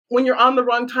when you're on the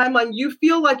wrong timeline, you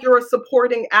feel like you're a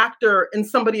supporting actor in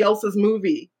somebody else's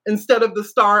movie instead of the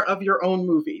star of your own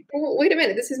movie. Wait a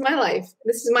minute, this is my life.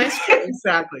 This is my story.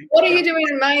 Exactly. What are you doing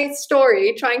in my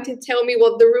story, trying to tell me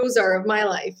what the rules are of my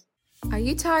life? Are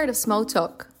you tired of small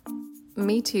talk?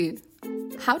 Me too.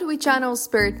 How do we channel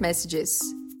spirit messages?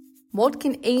 What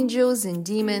can angels and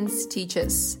demons teach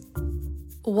us?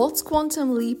 What's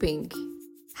quantum leaping?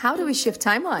 How do we shift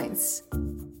timelines?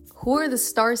 Who are the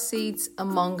star seeds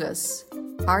among us?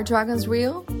 Are dragons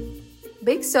real?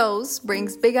 Big Souls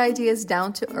brings big ideas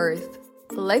down to earth.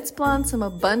 Let's plant some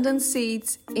abundant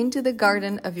seeds into the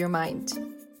garden of your mind.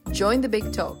 Join the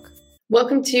Big Talk.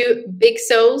 Welcome to Big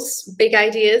Souls, Big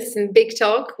Ideas, and Big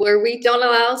Talk, where we don't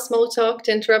allow small talk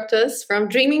to interrupt us from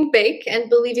dreaming big and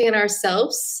believing in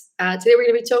ourselves. Today we're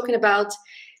going to be talking about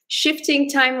shifting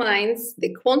timelines,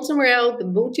 the quantum realm, the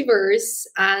multiverse,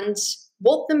 and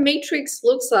what the matrix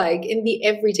looks like in the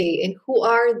everyday, and who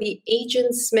are the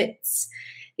Agent Smiths.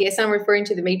 Yes, I'm referring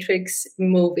to the Matrix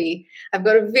movie. I've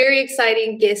got a very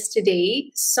exciting guest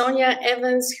today, Sonja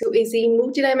Evans, who is a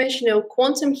multidimensional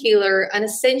quantum healer, an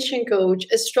ascension coach,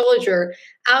 astrologer,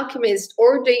 alchemist,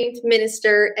 ordained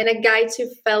minister, and a guide to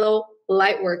fellow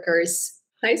lightworkers.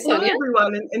 Hi, Sonja. Hello,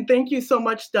 everyone, and thank you so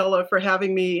much, Stella, for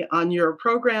having me on your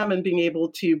program and being able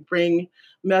to bring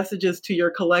messages to your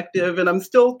collective. And I'm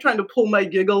still trying to pull my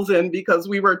giggles in because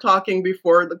we were talking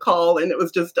before the call, and it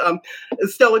was just,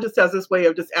 Stella just has this way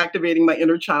of just activating my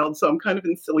inner child, so I'm kind of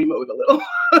in silly mode a little.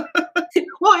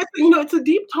 Well, it's a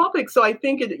deep topic, so I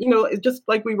think it just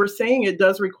like we were saying, it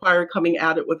does require coming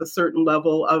at it with a certain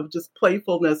level of just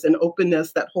playfulness and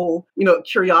openness, that whole,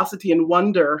 curiosity and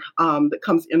wonder that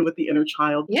comes in with the inner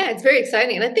child. Yeah, it's very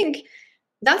exciting. And I think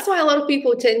that's why a lot of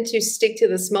people tend to stick to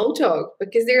the small talk,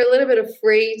 because they're a little bit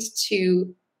afraid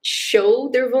to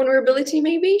show their vulnerability,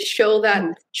 maybe show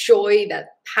that joy, that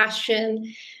passion,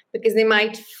 because they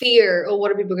might fear, oh,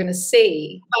 what are people going to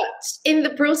say? But in the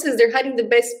process, they're hiding the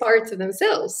best parts of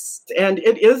themselves. And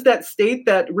it is that state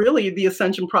that really the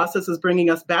ascension process is bringing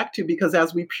us back to, because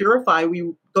as we purify,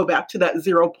 we go back to that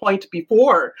 0 point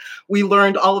before we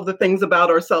learned all of the things about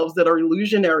ourselves that are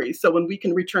illusionary. So when we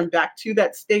can return back to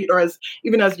that state, or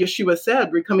even as Yeshua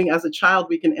said, becoming as a child,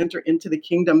 we can enter into the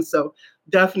kingdom. So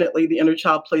definitely the inner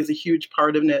child plays a huge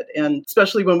part in it. And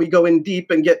especially when we go in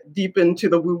deep and get deep into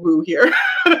the woo-woo here,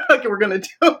 like we're going to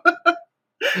do.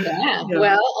 Yeah.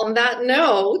 Well, on that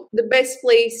note, the best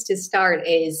place to start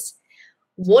is,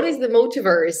 what is the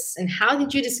multiverse and how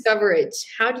did you discover it?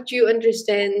 How did you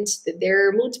understand that there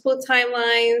are multiple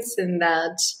timelines and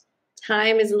that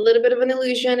time is a little bit of an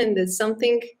illusion and there's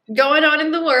something going on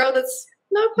in the world that's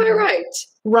not quite right?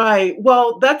 Right.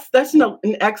 Well, that's an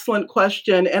excellent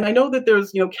question. And I know that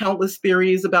there's, countless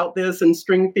theories about this, and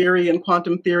string theory and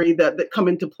quantum theory that come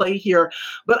into play here.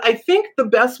 But I think the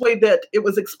best way that it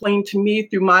was explained to me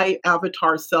through my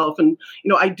avatar self, and,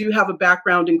 I do have a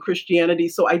background in Christianity,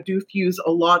 so I do fuse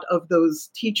a lot of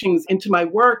those teachings into my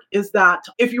work, is that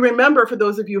if you remember, for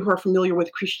those of you who are familiar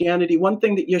with Christianity, one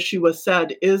thing that Yeshua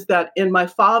said is that in my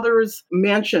Father's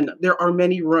mansion, there are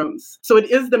many rooms. So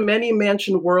it is the many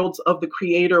mansion worlds of the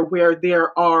Creator, where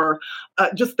there are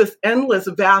just this endless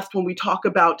vast, when we talk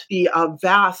about the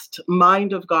vast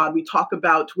mind of God, we talk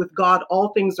about with God, all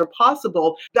things are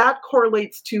possible. That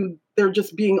correlates to there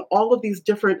just being all of these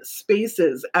different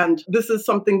spaces. And this is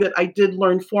something that I did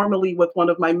learn formally with one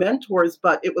of my mentors,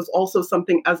 but it was also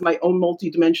something as my own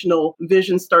multidimensional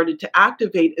vision started to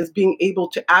activate, is being able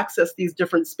to access these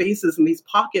different spaces and these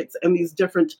pockets and these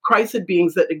different Christed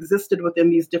beings that existed within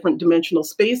these different dimensional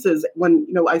spaces when,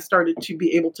 I started to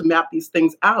be able to map these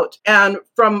things out. And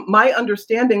from my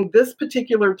understanding, this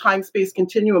particular time-space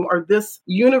continuum, or this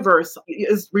universe,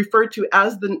 is referred to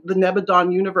as the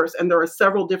Nebadon universe. And there are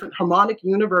several different harmonic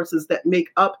universes that make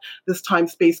up this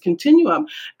time-space continuum.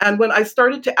 And when I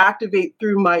started to activate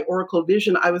through my oracle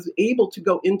vision, I was able to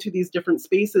go into these different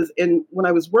spaces, and when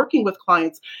I was working with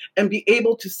clients, and be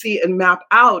able to see and map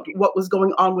out what was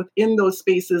going on within those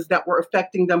spaces that were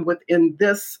affecting them within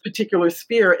this particular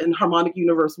sphere in harmonic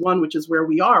universe 1, which is where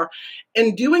we are.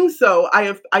 In doing so,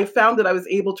 I found that I was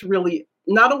able to really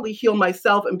not only heal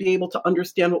myself and be able to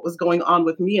understand what was going on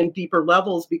with me in deeper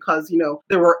levels, because,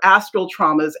 there were astral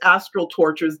traumas, astral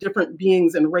tortures, different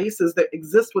beings and races that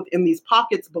exist within these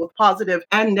pockets, both positive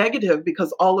and negative,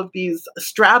 because all of these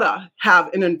strata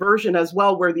have an inversion as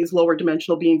well, where these lower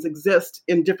dimensional beings exist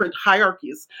in different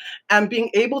hierarchies. And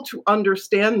being able to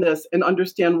understand this and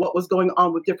understand what was going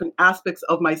on with different aspects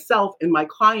of myself and my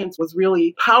clients was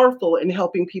really powerful in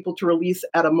helping people to release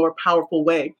at a more powerful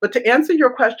way. But to answer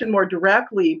your question more directly,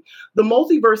 correctly, the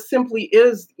multiverse simply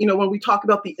is, when we talk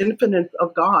about the infinite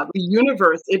of God, the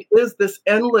universe, it is this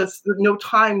endless, no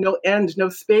time, no end, no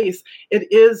space. It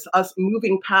is us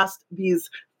moving past these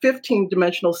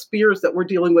 15-dimensional spheres that we're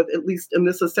dealing with, at least in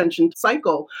this ascension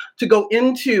cycle, to go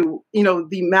into,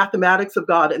 the mathematics of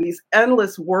God and these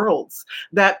endless worlds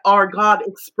that are God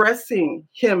expressing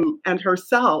him and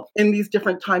herself in these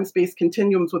different time-space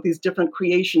continuums with these different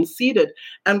creations seated.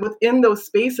 And within those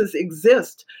spaces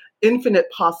exist infinite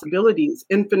possibilities,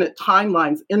 infinite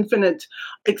timelines, infinite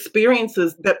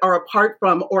experiences that are apart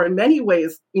from, or in many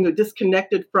ways,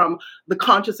 disconnected from the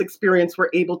conscious experience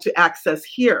we're able to access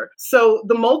here. So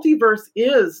the multiverse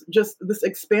is just this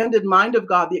expanded mind of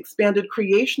God, the expanded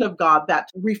creation of God that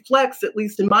reflects, at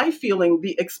least in my feeling,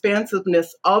 the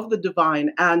expansiveness of the divine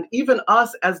and even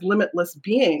us as limitless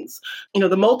beings. The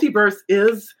multiverse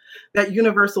is that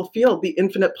universal field, the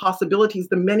infinite possibilities,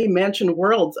 the many mansion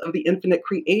worlds of the infinite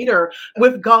creator.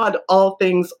 With God, all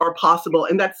things are possible.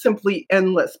 And that's simply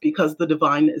endless because the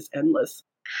divine is endless.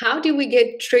 How do we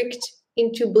get tricked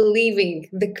into believing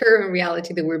the current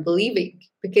reality that we're believing?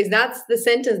 Because that's the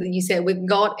sentence that you said, with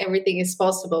God, everything is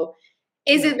possible.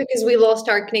 Is it because we lost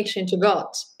our connection to God?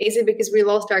 Is it because we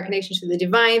lost our connection to the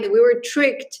divine, that we were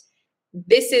tricked?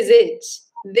 This is it.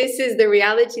 This is the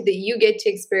reality that you get to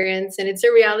experience. And it's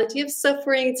a reality of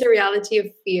suffering. It's a reality of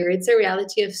fear. It's a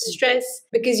reality of stress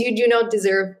because you do not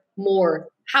deserve more.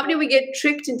 How do we get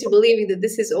tricked into believing that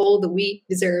this is all that we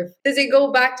deserve? Does it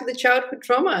go back to the childhood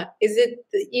trauma? Is it,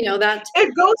 that?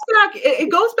 It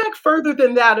goes back further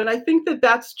than that. And I think that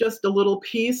that's just a little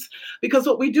piece, because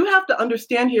what we do have to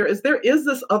understand here is there is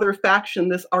this other faction,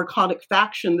 this archonic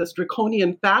faction, this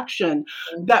draconian faction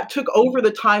that took over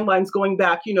the timelines going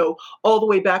back, all the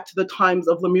way back to the times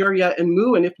of Lemuria and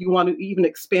Mu. And if you want to even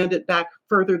expand it back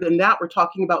further than that, we're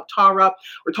talking about Tara,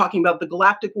 we're talking about the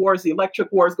Galactic Wars, the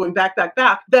Electric Wars, going back,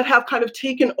 that have kind of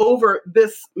taken over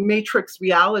this matrix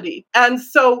reality. And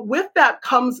so with that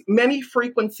comes many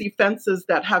frequency fences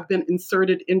that have been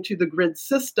inserted into the grid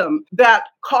system that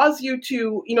cause you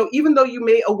to, even though you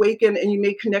may awaken and you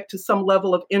may connect to some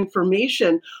level of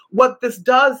information, what this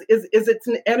does is it's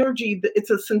an energy,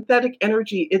 it's a synthetic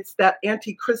energy, it's that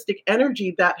anti-Christic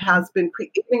energy that has been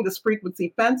creating this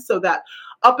frequency fence, so that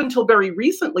up until very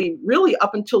recently, really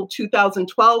up until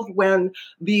 2012, when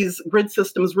these grid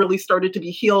systems really started to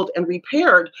be healed and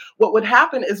repaired, what would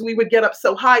happen is we would get up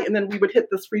so high and then we would hit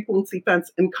this frequency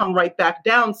fence and come right back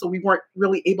down. So we weren't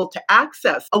really able to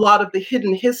access a lot of the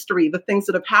hidden history, the things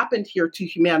that have happened here to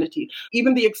humanity,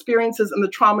 even the experiences and the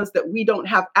traumas that we don't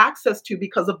have access to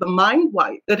because of the mind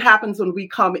wipe that happens when we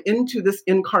come into this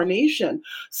incarnation.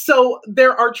 So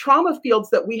there are trauma fields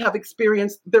that we have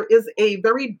experienced. There is a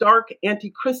very dark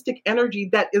anti-Christic energy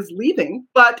that is leaving,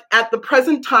 but at the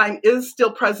present time is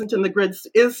still present in the grids,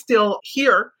 is still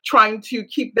here trying to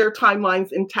keep their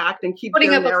timelines intact and keep putting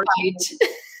their up narrative.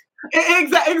 A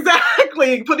fight.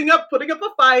 Exactly. Putting up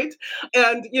a fight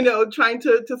and, trying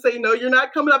to say, no, you're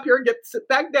not coming up here, sit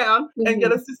back down and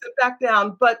get us to sit back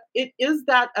down. But it is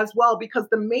that as well, because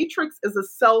the matrix is a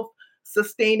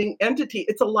self-sustaining entity.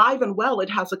 It's alive and well. It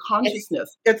has a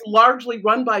consciousness. Yes. It's largely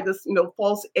run by this,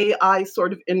 false AI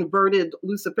sort of inverted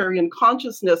Luciferian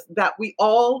consciousness that we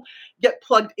all get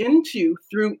plugged into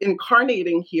through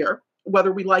incarnating here,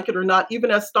 whether we like it or not. Even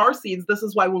as starseeds, this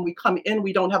is why when we come in,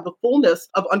 we don't have the fullness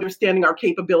of understanding our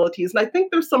capabilities. And I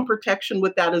think there's some protection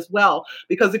with that as well,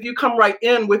 because if you come right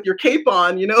in with your cape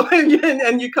on,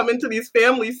 and you come into these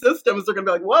family systems, they're going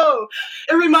to be like, whoa.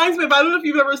 It reminds me of, I don't know if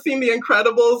you've ever seen The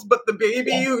Incredibles, but the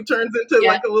baby who turns into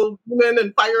like a little demon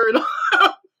and fire and all.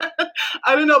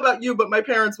 I don't know about you, but my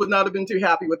parents would not have been too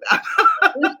happy with that.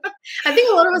 I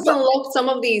think a lot of us unlocked some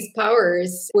of these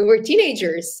powers when we were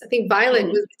teenagers. I think Violet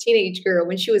was the teenage girl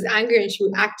when she was angry and she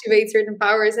would activate certain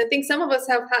powers. I think some of us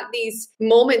have had these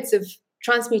moments of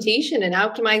transmutation and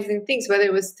alchemizing things, whether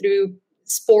it was through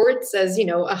sports as,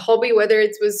 a hobby, whether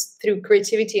it was through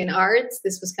creativity and arts.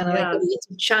 This was kind of like a way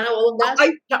to channel all of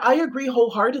that. I agree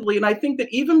wholeheartedly. And I think that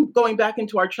even going back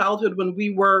into our childhood when we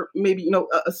were maybe,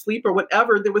 asleep or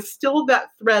whatever, there was still that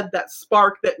thread, that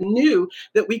spark that knew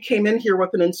that we came in here with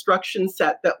an instruction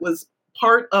set that was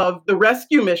part of the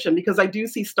rescue mission, because I do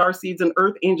see starseeds and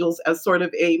earth angels as sort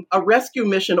of a rescue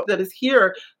mission that is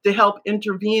here to help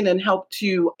intervene and help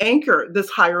to anchor this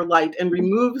higher light and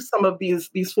remove some of these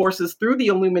forces through the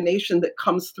illumination that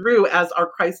comes through as our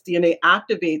Christ DNA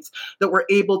activates, that we're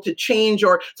able to change,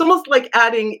 or it's almost like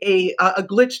adding a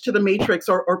glitch to the matrix,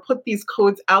 or put these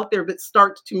codes out there that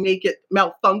start to make it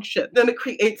malfunction. Then it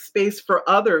creates space for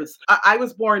others. I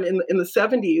was born in the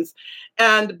 70s,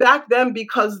 and back then,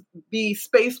 because the the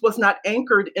space was not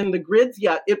anchored in the grids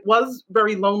yet, it was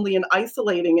very lonely and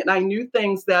isolating. And I knew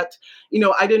things that,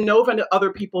 I didn't know if any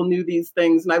other people knew these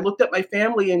things. And I looked at my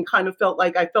family and kind of felt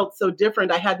like I felt so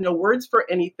different. I had no words for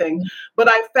anything. But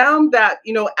I found that,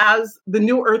 as the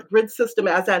new Earth grid system,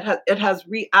 as it has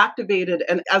reactivated,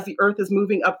 and as the Earth is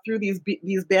moving up through these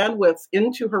bandwidths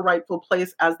into her rightful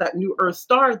place as that new Earth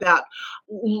star, that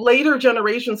later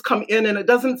generations come in, and it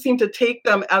doesn't seem to take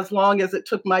them as long as it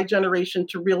took my generation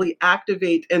to really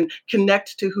activate and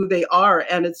connect to who they are.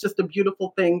 And it's just a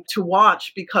beautiful thing to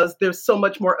watch, because there's so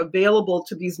much more available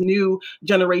to these new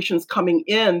generations coming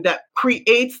in that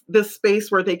creates this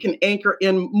space where they can anchor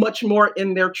in much more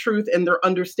in their truth and their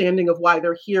understanding of why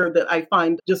they're here, that I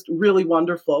find just really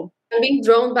wonderful. I'm being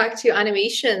drawn back to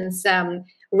animations.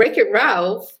 Wreck-It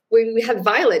Ralph, we had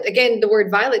Violet. Again, the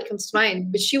word Violet comes to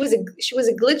mind, but she was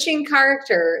a glitching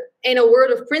character in a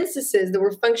world of princesses that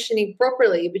were functioning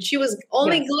properly, but she was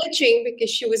only glitching because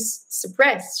she was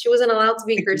suppressed. She wasn't allowed to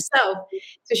be herself.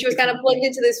 So she was kind of plugged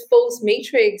into this false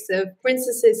matrix of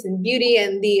princesses and beauty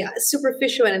and the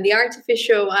superficial and the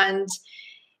artificial. And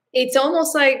it's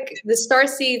almost like the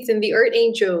starseeds and the earth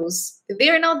angels,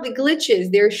 they're not the glitches.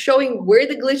 They're showing where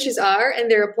the glitches are, and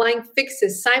they're applying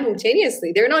fixes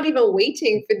simultaneously. They're not even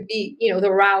waiting for the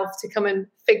Ralph to come and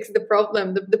fix the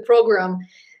problem, the program.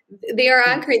 They are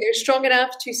anchoring. They're strong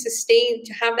enough to sustain,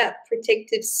 to have that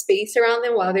protective space around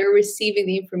them while they're receiving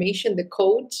the information, the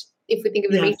code. If we think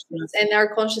of the matrix and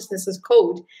our consciousness as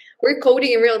code, we're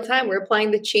coding in real time. We're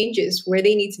applying the changes where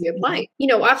they need to be applied.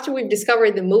 After we've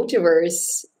discovered the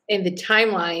multiverse and the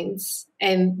timelines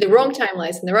and the wrong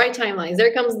timelines and the right timelines,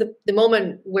 there comes the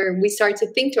moment where we start to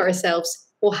think to ourselves,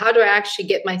 well, how do I actually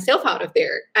get myself out of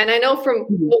there? And I know from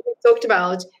what we talked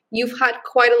about, you've had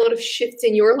quite a lot of shifts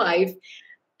in your life.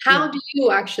 How do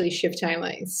you actually shift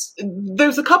timelines?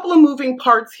 There's a couple of moving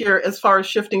parts here as far as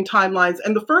shifting timelines.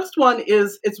 And the first one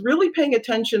is it's really paying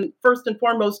attention first and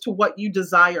foremost to what you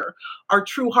desire, our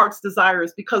true heart's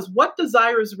desires, because what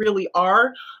desires really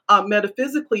are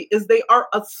metaphysically is they are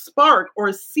a spark or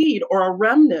a seed or a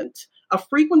remnant, a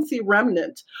frequency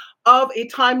remnant of a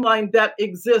timeline that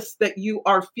exists that you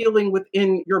are feeling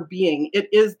within your being. It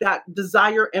is that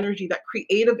desire energy, that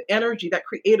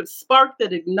creative spark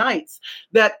that ignites,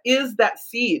 that is that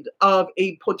seed of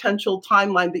a potential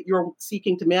timeline that you're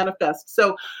seeking to manifest.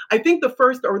 So I think the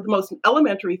first or the most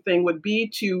elementary thing would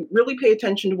be to really pay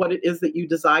attention to what it is that you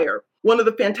desire. One of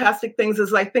the fantastic things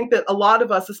is I think that a lot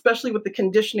of us, especially with the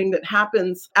conditioning that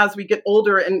happens as we get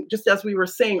older, and just as we were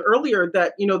saying earlier,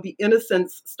 that, the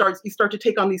innocence you start to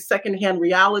take on these secondhand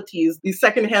realities, these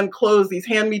secondhand clothes, these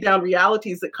hand-me-down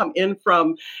realities that come in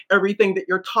from everything that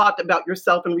you're taught about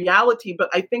yourself and reality. But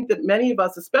I think that many of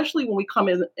us, especially when we come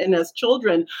in as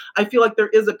children, I feel like there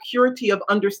is a purity of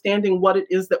understanding what it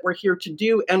is that we're here to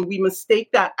do, and we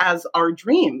mistake that as our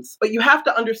dreams. But you have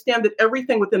to understand that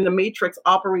everything within the matrix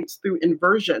operates through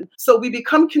inversion. So we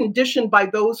become conditioned by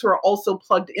those who are also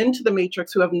plugged into the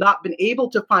matrix, who have not been able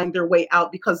to find their way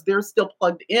out because they're still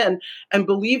plugged in and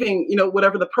believing,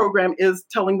 whatever the program is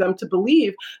telling them to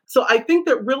believe. So I think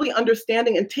that really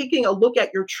understanding and taking a look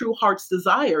at your true heart's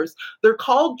desires, they're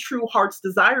called true heart's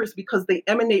desires because they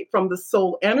emanate from the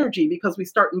soul energy, because we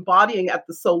start embodying at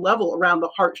the soul level around the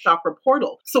heart chakra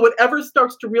portal. So whatever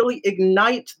starts to really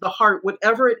ignite the heart,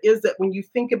 whatever it is that when you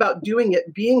think about doing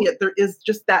it, being it, there is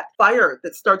just that fire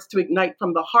that starts to ignite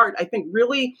from the heart. I think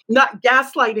really not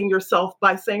gaslighting yourself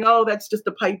by saying, oh, that's just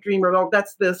a pipe dream, or oh,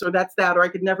 that's this or that's that, or I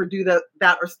could never do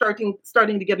that, or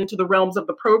starting to get into the realms of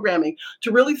the programming,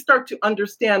 to really start to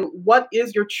understand what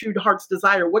is your true heart's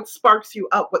desire, what sparks you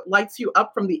up, what lights you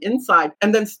up from the inside,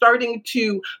 and then starting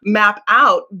to map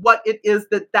out what it is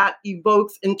that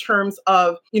evokes in terms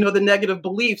of, the negative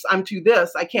beliefs. I'm too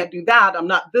this, I can't do that, I'm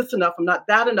not this enough, I'm not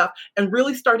that enough, and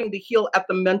really starting to heal at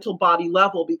the mental body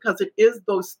level, because it is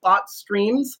those thought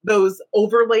streams, those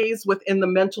overlays within the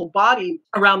mental body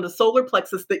around the solar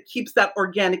plexus that keeps that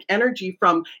organic energy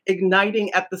from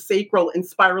igniting at the sacral and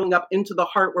spiraling up into the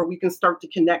heart, where we can start to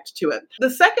connect to it. The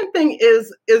second thing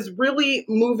is really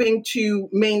moving to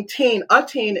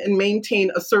attain and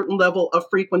maintain a certain level of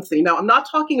frequency. Now, I'm not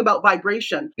talking about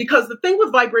vibration, because the thing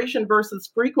with vibration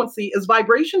versus frequency is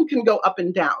vibration can go up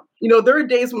and down. There are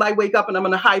days when I wake up and I'm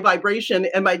in a high vibration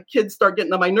and my kids start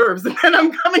getting on my nerves, and then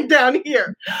I'm coming down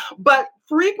here. But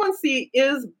frequency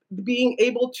is being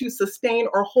able to sustain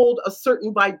or hold a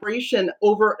certain vibration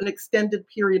over an extended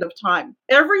period of time.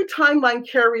 Every timeline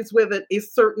carries with it a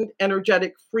certain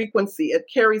energetic frequency. It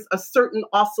carries a certain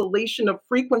oscillation of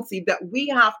frequency that we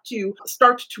have to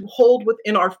start to hold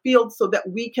within our field so that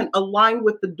we can align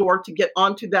with the door to get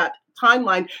onto that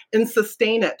timeline and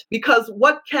sustain it. Because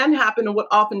what can happen and what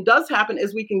often does happen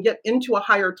is we can get into a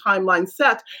higher timeline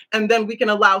set, and then we can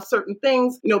allow certain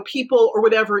things, people or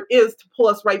whatever it is, to pull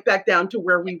us right back down to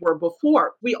where we were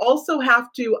before. We also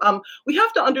have to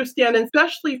understand, and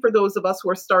especially for those of us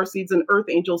who are starseeds and earth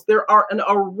angels, there are an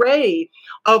array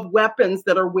of weapons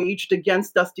that are waged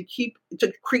against us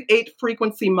to create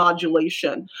frequency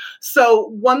modulation. So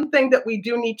one thing that we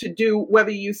do need to do, whether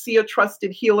you see a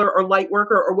trusted healer or light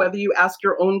worker, or whether you ask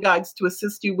your own guides to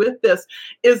assist you with this,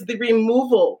 is the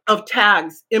removal of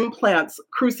tags, implants,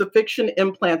 crucifixion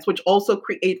implants, which also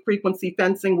create frequency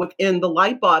fencing within the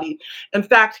light body. In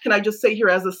fact, can I just say here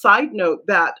as a side note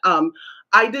that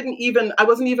I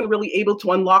wasn't even really able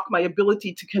to unlock my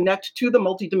ability to connect to the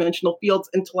multidimensional fields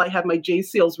until I had my J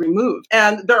seals removed.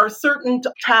 And there are certain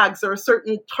tags, there are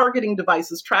certain targeting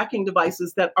devices, tracking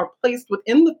devices that are placed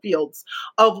within the fields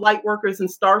of light workers and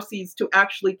starseeds to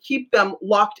actually keep them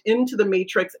locked into the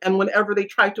matrix. And whenever they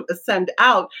try to ascend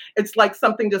out, it's like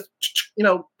something just,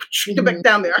 get back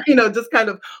down there, just kind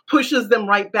of pushes them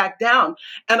right back down.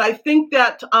 And I think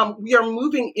that we are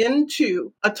moving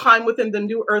into a time within the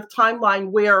New Earth timeline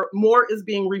where more is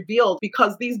being revealed,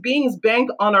 because these beings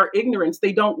bank on our ignorance.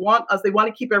 They don't want us. They want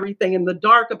to keep everything in the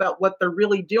dark about what they're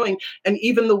really doing, and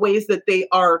even the ways that they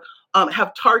are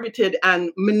have targeted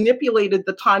and manipulated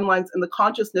the timelines and the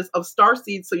consciousness of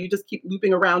starseeds. So you just keep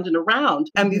looping around and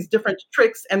around, and these different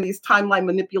tricks and these timeline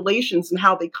manipulations and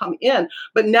how they come in.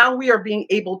 But now we are being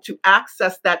able to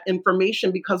access that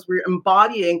information because we're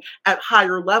embodying at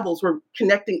higher levels. We're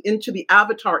connecting into the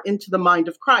avatar, into the mind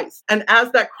of Christ. And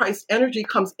as that Christ energy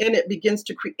comes in, it begins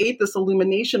to create this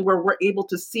illumination where we're able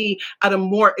to see at a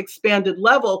more expanded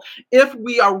level if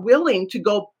we are willing to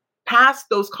go past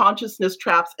those consciousness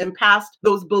traps and past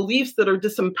those beliefs that are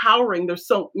disempowering. There's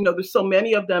so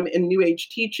many of them in New Age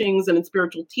teachings and in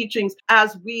spiritual teachings.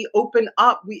 As we open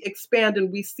up, we expand,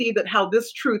 and we see that how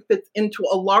this truth fits into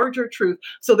a larger truth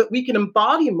so that we can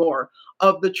embody more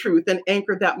of the truth and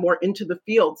anchor that more into the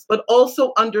fields, but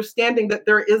also understanding that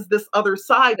there is this other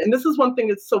side. And this is one thing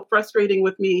that's so frustrating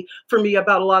for me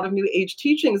about a lot of New Age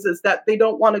teachings, is that they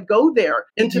don't want to go there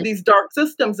into these dark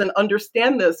systems and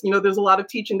understand this. There's a lot of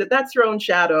teaching that that's your own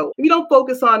shadow. If you don't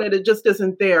focus on it, it just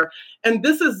isn't there. And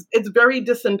it's very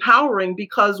disempowering,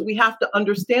 because we have to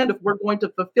understand, if we're going to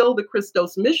fulfill the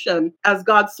Christos mission as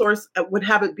God's source would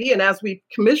have it be, and as we've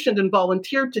commissioned and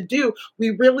volunteered to do, we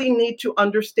really need to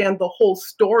understand the whole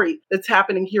story that's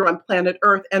happening here on planet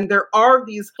Earth. And there are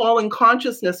these fallen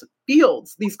consciousness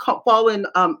fields, these fallen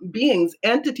beings,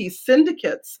 entities,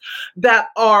 syndicates that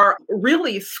are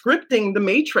really scripting the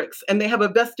matrix, and they have a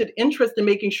vested interest in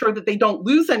making sure that they don't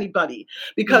lose anybody,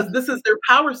 because this is their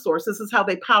power source. This is how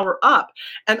they power up.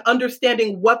 And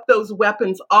understanding what those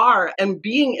weapons are and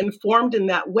being informed in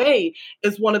that way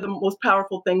is one of the most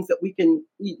powerful things that we can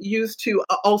use to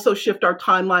also shift our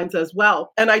timelines as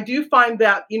well. And I do find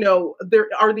that, there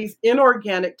are these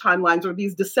inorganic timelines, or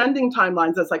these descending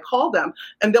timelines, as I call them.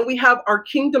 And then we have our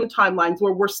kingdom timelines,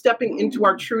 where we're stepping into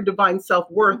our true divine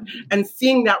self-worth and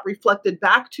seeing that reflected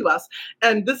back to us.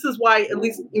 And this is why, at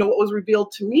least, what was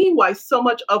revealed to me, why so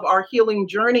much of our healing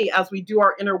journey as we do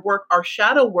our inner work, our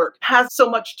shadow work, has so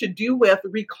much to do with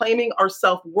reclaiming our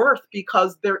self-worth,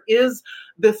 because there is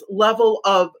this level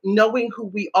of knowing who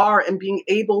we are and being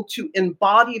able to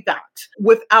embody that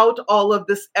without all of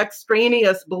this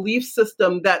extraneous belief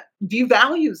system that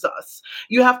devalues us.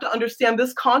 You have to understand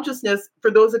this consciousness.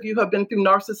 For those of you who have been through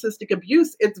narcissistic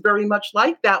abuse, it's very much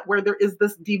like that, where there is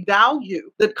this devalue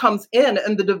that comes in,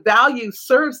 and the devalue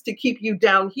serves to keep you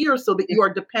down here so that you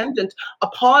are dependent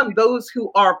upon those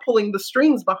who are pulling the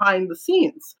strings behind the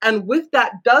scenes. And with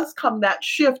that does come that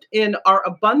shift in our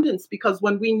abundance, because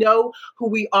when we know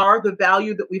who we are, the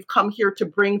value that we've come here to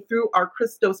bring through our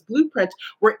Christos blueprint,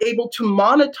 we're able to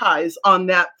monetize on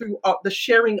that through the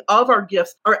sharing of our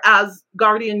gifts. Or as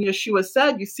Guardian Yeshua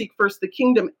said, you seek first the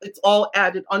kingdom, it's all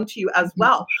added unto you as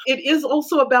well. It is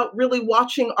also about really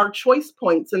watching our choice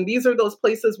points. And these are those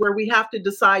places where we have to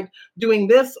decide doing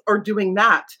this or doing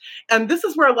that. And this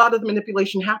is where a lot of the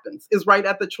manipulation happens, is right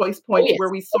at the choice point, where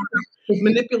we sort of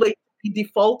manipulate, be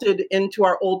defaulted into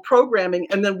our old programming,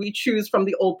 and then we choose from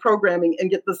the old programming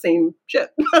and get the same shit.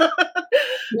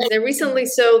 I recently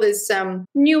saw this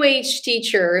New Age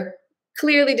teacher,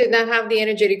 clearly did not have the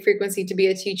energetic frequency to be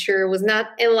a teacher, was not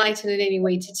enlightened in any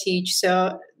way to teach.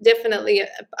 So definitely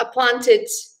a planted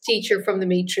teacher from the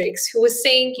Matrix who was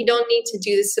saying you don't need to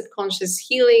do the subconscious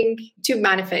healing to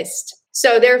manifest.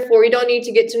 So therefore, you don't need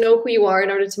to get to know who you are in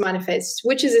order to manifest,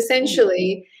 which is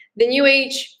essentially the New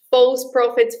Age false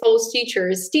prophets, false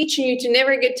teachers teaching you to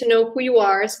never get to know who you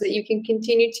are so that you can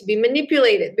continue to be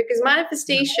manipulated. Because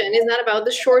manifestation is not about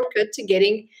the shortcut to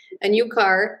getting a new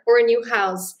car or a new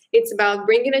house. It's about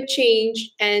bringing a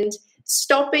change and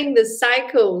stopping the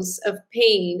cycles of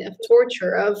pain, of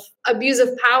torture, of abuse of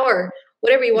power,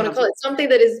 whatever you want to call it, something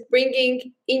that is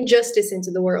bringing injustice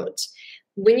into the world.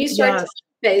 When you start to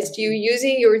manifest, you're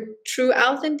using your true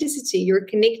authenticity, you're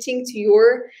connecting to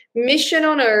your mission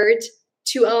on earth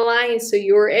to align. So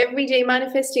your everyday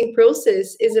manifesting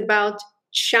process is about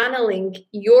channeling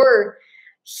your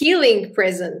healing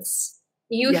presence,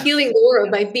 healing the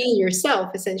world by being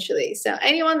yourself, essentially. So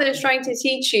anyone that is trying to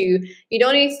teach you, you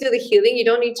don't need to do the healing. You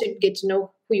don't need to get to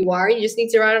know who you are. You just need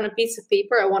to write on a piece of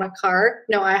paper, I want a car.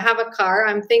 No, I have a car.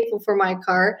 I'm thankful for my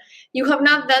car. You have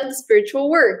not done the spiritual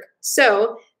work.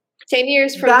 So 10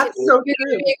 years from today, you're going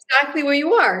to be exactly where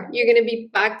you are. You're going to be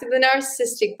back to the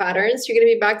narcissistic patterns. You're going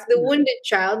to be back to the wounded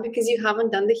child because you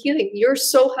haven't done the healing. Your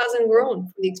soul hasn't grown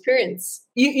from the experience.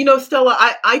 You know, Stella,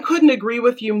 I couldn't agree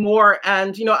with you more.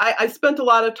 And, you know, I spent a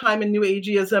lot of time in New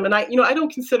Ageism, and I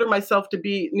don't consider myself to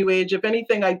be New Age. If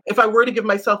anything, if I were to give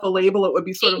myself a label, it would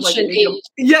be sort of like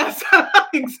yes,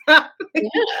 exactly.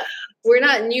 Yeah. We're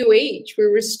not New Age.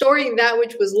 We're restoring that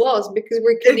which was lost because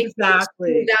we're connected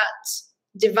to that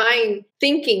divine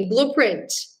thinking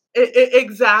blueprint.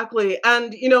 Exactly.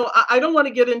 And, you know, I don't want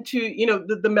to get into, you know,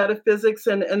 the metaphysics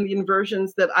and the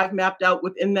inversions that I've mapped out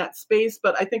within that space.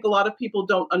 But I think a lot of people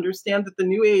don't understand that the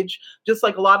New Age, just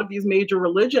like a lot of these major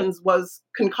religions, was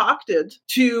concocted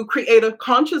to create a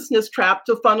consciousness trap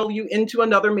to funnel you into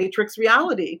another matrix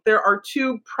reality. There are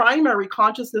two primary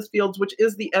consciousness fields, which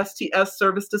is the STS,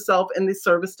 service to self, and the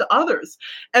service to others.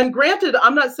 And granted,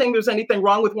 I'm not saying there's anything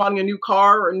wrong with wanting a new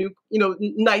car or new, you know,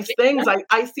 nice things.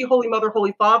 I see Holy Mother,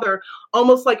 Holy Father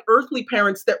almost like earthly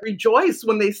parents that rejoice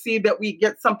when they see that we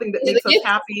get something that makes us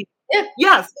happy.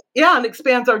 Yes. Yeah. And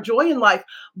expands our joy in life.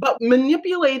 But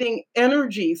manipulating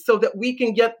energy so that we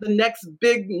can get the next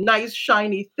big, nice,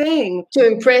 shiny thing. To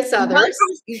impress others.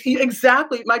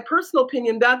 Exactly. My personal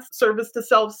opinion, that's service to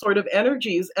self sort of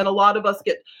energies. And a lot of us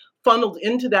get funneled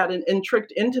into that and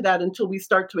tricked into that until we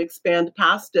start to expand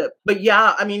past it. But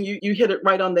yeah, I mean, you hit it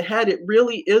right on the head. It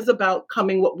really is about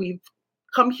coming what we've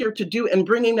come here to do and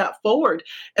bringing that forward.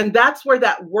 And that's where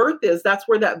that worth is. That's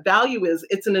where that value is.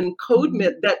 It's an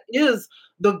encodement that is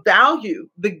the value,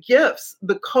 the gifts,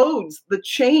 the codes, the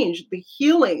change, the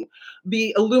healing,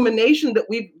 the illumination that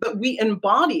we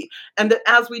embody. And that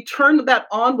as we turn that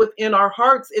on within our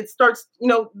hearts, it starts, you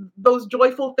know, those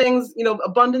joyful things, you know,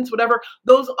 abundance, whatever,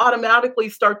 those automatically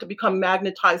start to become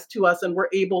magnetized to us. And we're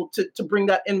able to bring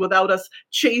that in without us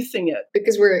chasing it.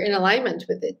 Because we're in alignment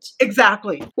with it.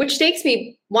 Exactly. Which takes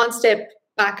me one step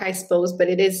back, I suppose, but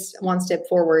it is one step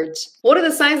forward. What are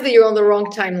the signs that you're on the wrong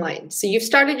timeline? So you've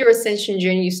started your ascension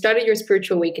journey, you started your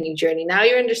spiritual awakening journey. Now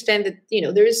you understand that, you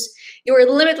know, you're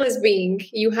a limitless being.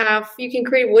 You can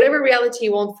create whatever reality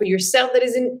you want for yourself that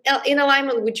is in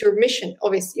alignment with your mission.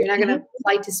 Obviously, you're not going to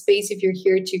fly to space if you're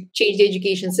here to change the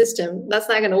education system. That's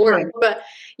not going to work. Right. But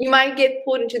you might get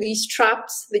put into these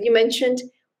traps that you mentioned.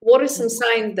 What are some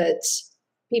signs that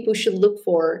people should look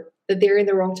for that they're in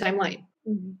the wrong timeline?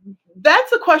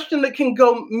 That's a question that can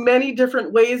go many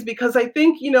different ways, because I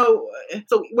think, you know,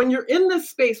 so when you're in this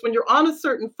space, when you're on a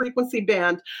certain frequency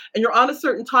band and you're on a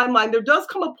certain timeline, there does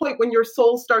come a point when your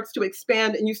soul starts to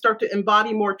expand and you start to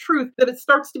embody more truth, that it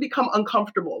starts to become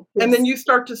uncomfortable. Yes. And then you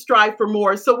start to strive for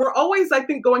more. So we're always, I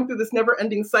think, going through this never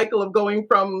ending cycle of going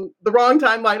from the wrong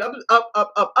timeline up.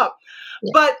 Yeah.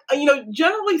 But, you know,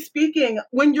 generally speaking,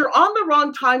 when you're on the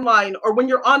wrong timeline, or when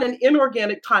you're on an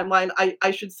inorganic timeline,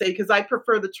 I should say, because I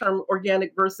prefer the term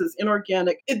organic versus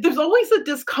inorganic, there's always a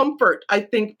discomfort, I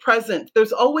think, present.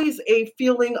 There's always a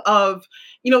feeling of,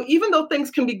 you know, even though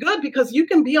things can be good, because you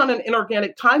can be on an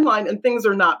inorganic timeline and things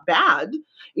are not bad.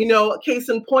 You know, case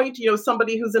in point, you know,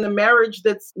 somebody who's in a marriage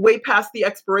that's way past the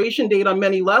expiration date on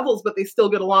many levels, but they still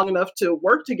get along enough to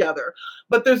work together.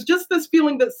 But there's just this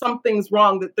feeling that something's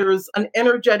wrong, that there's an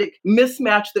energetic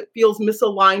mismatch that feels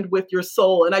misaligned with your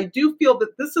soul. And I do feel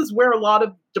that this is where a lot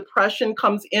of depression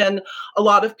comes in. A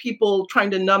lot of people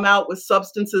trying to numb out with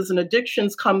substances and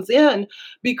addictions comes in,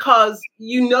 because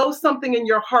you know something in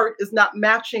your heart is not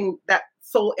matching that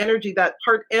soul energy, that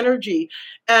heart energy.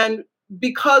 And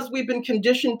because we've been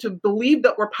conditioned to believe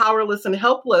that we're powerless and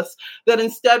helpless, that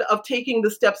instead of taking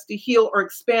the steps to heal or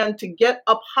expand to get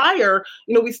up higher,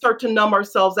 we start to numb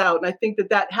ourselves out. And I think that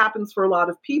that happens for a lot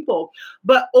of people.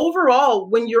 But overall,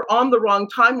 when you're on the wrong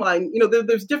timeline,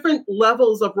 there's different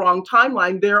levels of wrong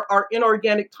timeline. There are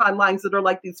inorganic timelines that are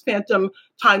like these phantom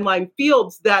timeline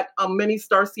fields that many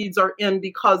starseeds are in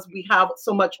because we have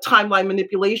so much timeline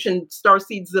manipulation.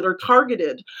 Starseeds that are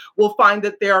targeted will find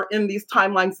that they are in these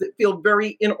timelines that feel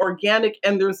very inorganic,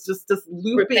 and there's just this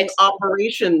looping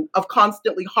operation of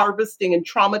constantly harvesting and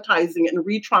traumatizing and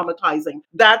re-traumatizing.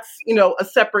 That's, a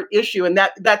separate issue, and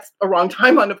that's a wrong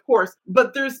timeline, of course.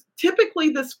 But there's typically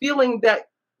this feeling that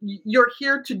you're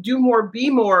here to do more, be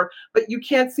more, but you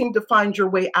can't seem to find your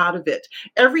way out of it.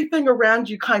 Everything around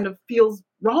you kind of feels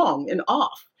wrong and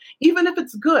off, even if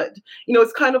it's good.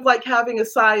 It's kind of like having a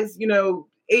size,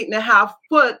 8.5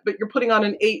 foot, but you're putting on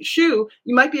an 8 shoe.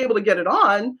 You might be able to get it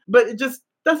on, but it just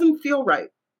doesn't feel right.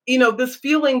 This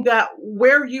feeling that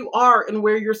where you are and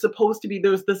where you're supposed to be,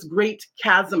 there's this great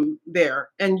chasm there,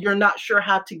 and you're not sure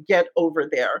how to get over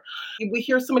there. We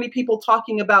hear so many people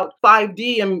talking about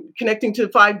 5D and connecting to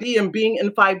 5D and being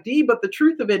in 5D, but the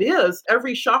truth of it is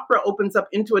every chakra opens up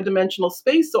into a dimensional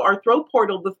space. So our throat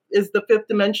portal is the fifth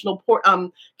dimensional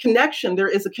connection. There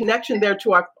is a connection there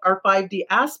to our 5D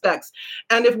aspects.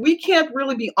 And if we can't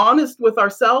really be honest with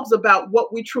ourselves about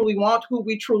what we truly want, who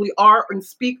we truly are, and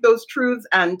speak those truths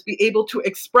and be able to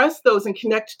express those and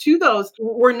connect to those,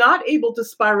 we're not able to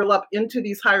spiral up into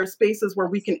these higher spaces where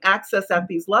we can access at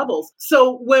these levels.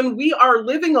 So when we are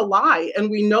living a lie, and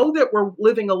we know that we're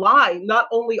living a lie, not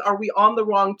only are we on the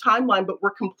wrong timeline, but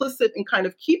we're complicit in kind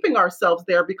of keeping ourselves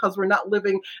there because we're not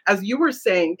living, as you were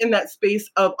saying, in that space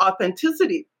of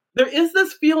authenticity. There is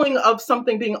this feeling of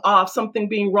something being off, something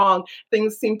being wrong.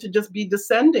 Things seem to just be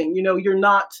descending. You're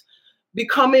not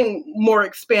becoming more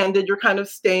expanded. You're kind of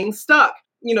staying stuck.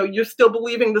 You're still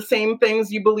believing the same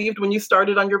things you believed when you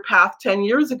started on your path 10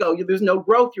 years ago. There's no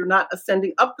growth. You're not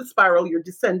ascending up the spiral. You're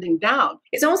descending down.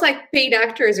 It's almost like paid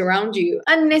actors around you.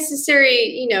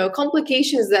 Unnecessary,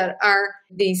 complications that are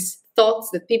these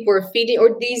thoughts that people are feeding,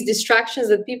 or these distractions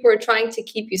that people are trying to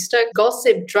keep you stuck,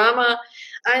 gossip, drama.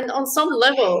 And on some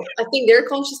level, I think their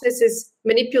consciousness is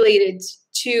manipulated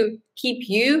to keep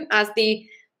you as the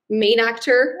main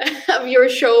actor of your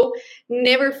show,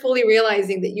 never fully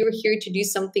realizing that you're here to do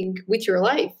something with your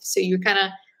life. So you're kind of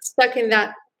stuck in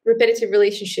that repetitive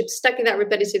relationship, stuck in that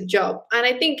repetitive job. And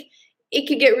I think it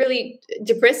could get really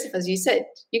depressive, as you said.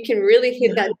 You can really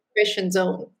hit that depression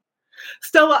zone.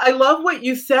 Stella, I love what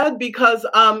you said because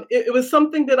it was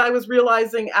something that I was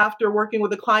realizing after working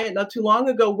with a client not too long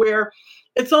ago, where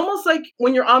it's almost like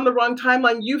when you're on the wrong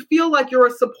timeline, you feel like you're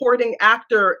a supporting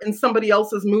actor in somebody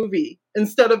else's movie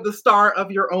instead of the star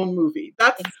of your own movie.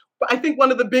 That's, I think,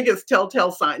 one of the biggest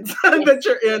telltale signs that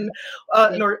you're in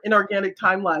an organic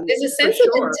timeline. There's a sense of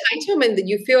entitlement that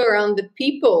you feel around the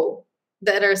people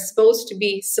that are supposed to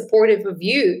be supportive of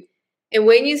you. And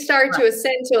when you start to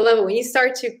ascend to a level, when you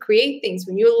start to create things,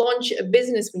 when you launch a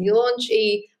business, when you launch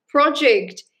a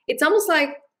project, it's almost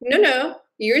like, no,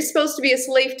 you're supposed to be a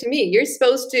slave to me. You're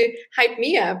supposed to hype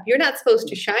me up. You're not supposed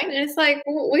to shine. And it's like,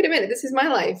 wait a minute, this is my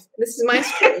life. This is my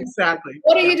story. Exactly.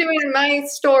 What are you doing in my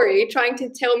story, trying to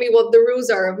tell me what the rules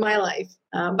are of my life?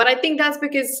 But I think that's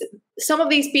because some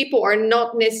of these people are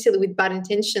not necessarily with bad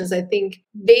intentions. I think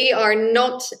they are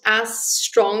not as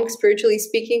strong, spiritually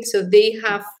speaking. So they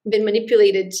have been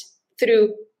manipulated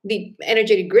through the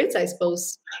energetic grids, I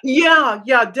suppose. Yeah,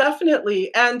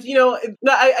 definitely. And,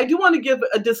 I do want to give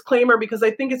a disclaimer because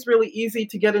I think it's really easy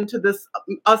to get into this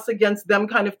us against them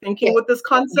kind of thinking with this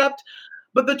concept.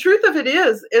 But the truth of it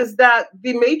is that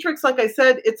the matrix, like I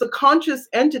said, it's a conscious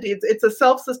entity. It's a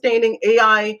self-sustaining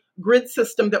AI grid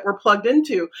system that we're plugged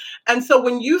into. And so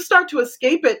when you start to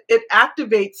escape it, it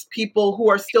activates people who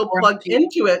are still plugged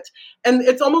into it. And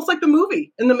it's almost like the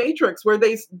movie in the Matrix where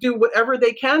they do whatever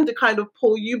they can to kind of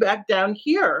pull you back down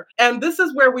here. And this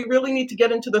is where we really need to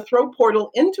get into the throat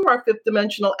portal, into our fifth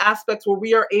dimensional aspects where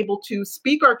we are able to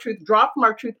speak our truth, draw from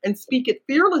our truth, and speak it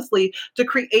fearlessly to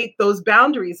create those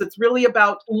boundaries. It's really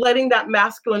about letting that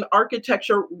masculine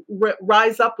architecture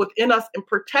rise up within us and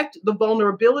protect the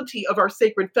vulnerability of our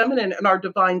sacred feminine and our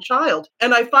divine child.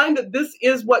 And I find that this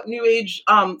is what New Age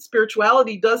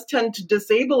spirituality does tend to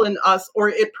disable in us, or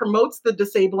it promotes the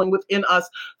disabling within us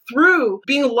through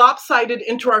being lopsided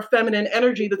into our feminine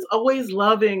energy that's always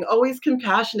loving, always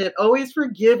compassionate, always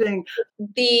forgiving.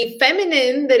 The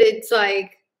feminine that it's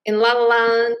like in La La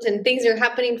Land and things are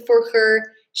happening for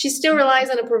her, she still relies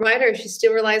on a provider. She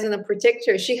still relies on a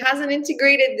protector. She hasn't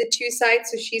integrated the two sides.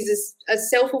 So she's a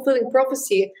self-fulfilling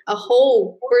prophecy, a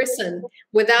whole person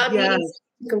without needing Yes.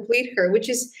 to complete her, which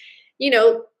is,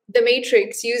 the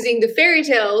Matrix using the fairy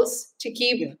tales to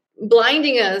keep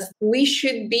blinding us. We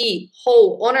should be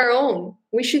whole on our own.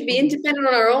 We should be independent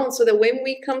on our own, so that when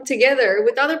we come together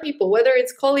with other people, whether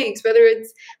it's colleagues, whether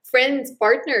it's friends,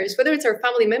 partners, whether it's our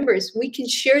family members, we can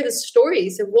share the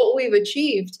stories of what we've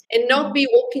achieved and not be,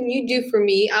 what can you do for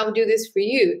me? I'll do this for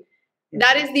you.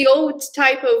 That is the old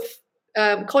type of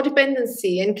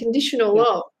codependency and conditional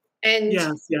love. And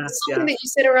something that you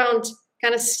said around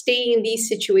kind of staying in these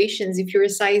situations. If you're a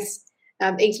size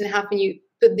 8.5 and you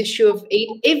put the shoe of 8,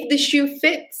 if the shoe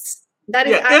fits, that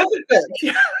is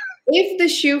if the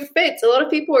shoe fits. A lot of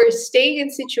people are staying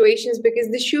in situations because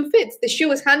the shoe fits. The shoe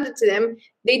was handed to them.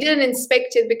 They didn't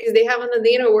inspect it because they haven't done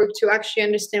the inner work to actually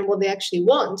understand what they actually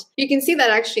want. You can see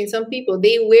that actually in some people.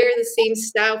 They wear the same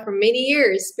style for many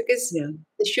years because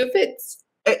the shoe fits.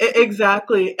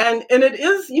 Exactly. And it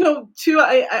is, too,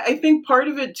 I think part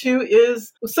of it too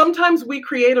is sometimes we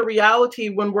create a reality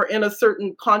when we're in a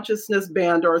certain consciousness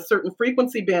band or a certain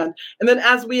frequency band. And then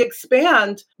as we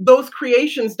expand, those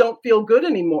creations don't feel good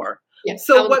anymore.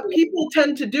 So what people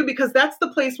tend to do, because that's the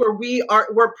place where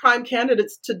we're prime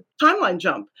candidates to timeline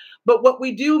jump. But what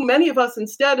we do, many of us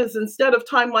instead of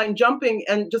timeline jumping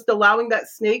and just allowing that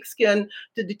snake skin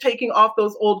to taking off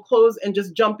those old clothes and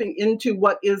just jumping into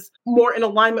what is more in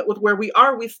alignment with where we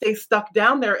are, we stay stuck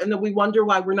down there. And then we wonder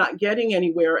why we're not getting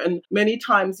anywhere. And many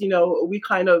times, we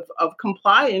kind of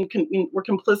comply and we're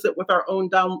complicit with our own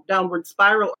downward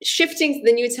spiral. Shifting to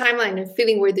the new timeline and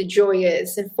feeling where the joy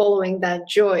is and following that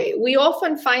joy. We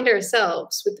often find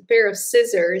ourselves with a pair of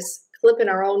scissors clipping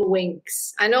our own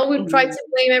wings. I know we've tried to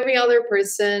blame every other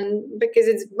person because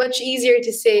it's much easier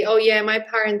to say, oh yeah, my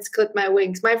parents clipped my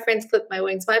wings, my friends clipped my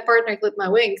wings, my partner clipped my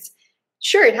wings.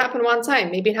 Sure, it happened one time,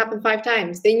 maybe it happened 5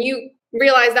 times. Then you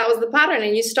realize that was the pattern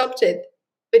and you stopped it.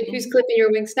 But who's clipping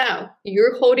your wings now?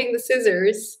 You're holding the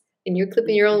scissors and you're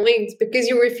clipping your own wings because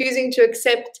you're refusing to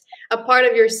accept a part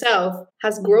of yourself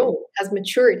has grown, has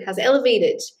matured, has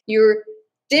elevated. You're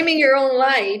dimming your own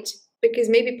light because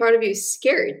maybe part of you is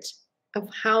scared of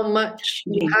how much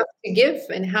you have to give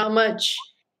and how much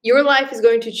your life is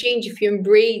going to change if you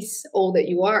embrace all that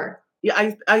you are.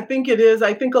 Yeah, I think it is.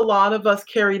 I think a lot of us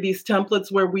carry these templates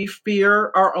where we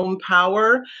fear our own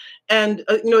power. And,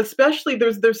 especially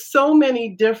there's so many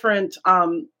different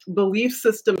belief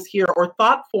systems here or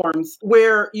thought forms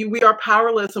where we are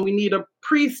powerless and we need a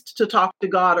priest to talk to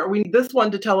God, or we need this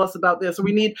one to tell us about this, or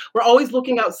we're always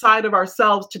looking outside of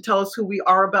ourselves to tell us who we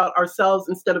are about ourselves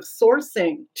instead of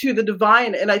sourcing to the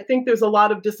divine. And I think there's a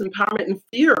lot of disempowerment and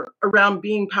fear around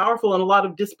being powerful and a lot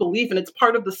of disbelief. And it's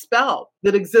part of the spell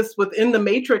that exists within the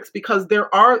matrix because there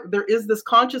is this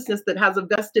consciousness that has a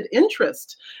vested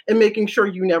interest in making sure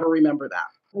you never remember that.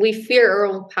 We fear our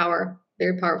own power.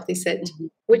 Very powerfully said.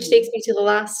 Which takes me to the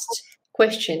last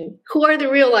question. Who are the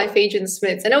real life Agent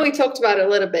Smiths? I know we talked about it a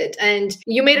little bit, and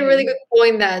you made a really good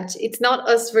point that it's not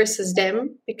us versus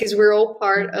them because we're all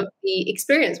part of the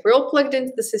experience. We're all plugged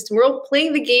into the system. We're all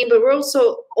playing the game, but we're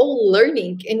also all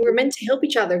learning, and we're meant to help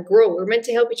each other grow. We're meant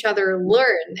to help each other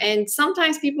learn. And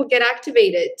sometimes people get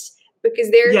activated because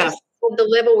they're just on the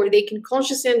level where they can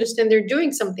consciously understand they're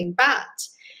doing something bad.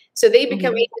 So they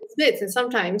become Agent Smiths. And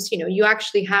sometimes, you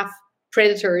actually have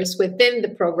predators within the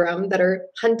program that are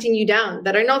hunting you down,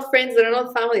 that are not friends, that are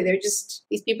not family. They're just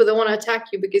these people that want to attack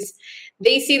you because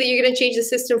they see that you're going to change the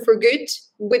system for good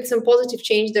with some positive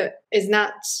change that is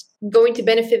not going to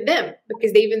benefit them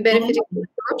because they've been benefiting from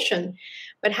corruption.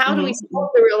 But how do we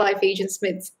solve the real life Agent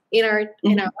Smiths in our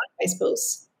life, I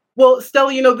suppose? Well,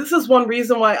 Stella, this is one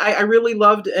reason why I really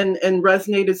loved and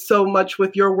resonated so much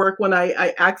with your work when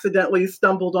I accidentally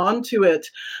stumbled onto it.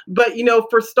 But,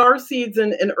 for starseeds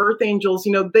and earth angels,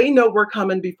 they know we're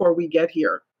coming before we get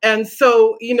here. And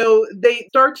so, they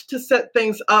start to set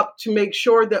things up to make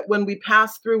sure that when we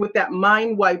pass through with that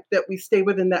mind wipe, that we stay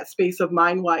within that space of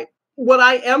mind wipe. What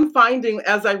I am finding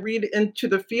as I read into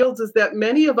the fields is that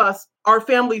many of us, our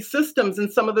family systems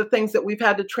and some of the things that we've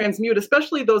had to transmute,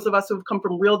 especially those of us who've come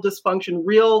from real dysfunction,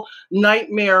 real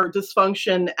nightmare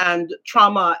dysfunction and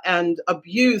trauma and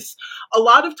abuse, a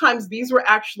lot of times these were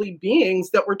actually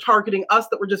beings that were targeting us,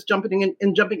 that were just jumping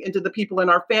into the people in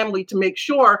our family to make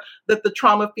sure that the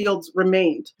trauma fields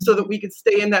remained so that we could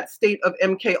stay in that state of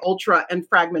MK Ultra and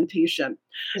fragmentation.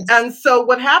 Yes. And so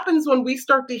what happens when we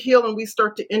start to heal and we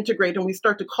start to integrate and we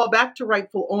start to call back to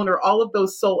rightful owner all of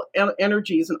those soul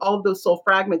energies and all of those those soul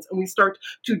fragments, and we start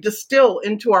to distill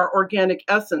into our organic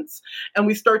essence, and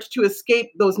we start to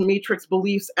escape those matrix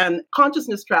beliefs and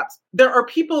consciousness traps. There are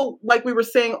people, like we were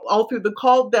saying all through the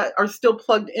call, that are still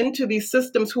plugged into these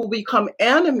systems who will become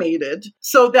animated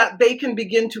so that they can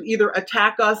begin to either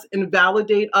attack us,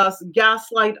 invalidate us,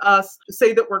 gaslight us,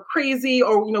 say that we're crazy,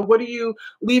 or, what are you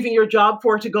leaving your job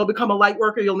for, to go become a light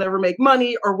worker? You'll never make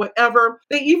money, or whatever.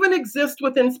 They even exist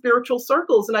within spiritual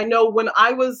circles. And I know when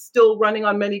I was still running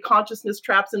on many consciousness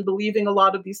traps and believing a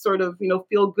lot of these sort of,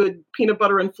 feel good peanut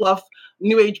butter and fluff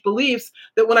new age beliefs,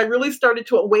 that when I really started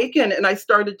to awaken and I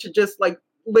started to just like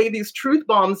lay these truth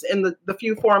bombs in the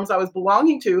few forums I was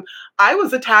belonging to, I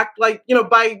was attacked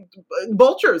by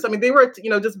vultures. I mean, they were,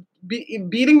 just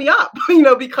beating me up,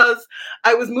 because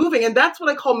I was moving. And that's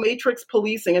what I call matrix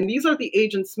policing. And these are the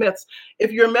Agent Smiths.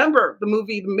 If you remember the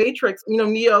movie The Matrix,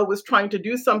 Neo was trying to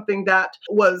do something that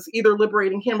was either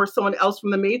liberating him or someone else from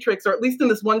the Matrix, or at least in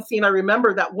this one scene, I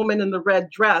remember that woman in the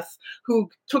red dress who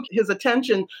took his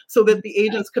attention so that the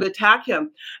agents could attack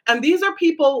him. And these are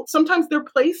people, sometimes they're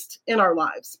placed in our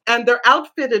lives, and they're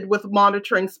outfitted with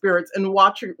monitoring spirits and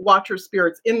watcher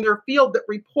spirits in their field that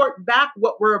report back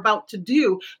what we're about to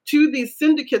do to these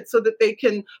syndicates so that they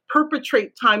can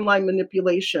perpetrate timeline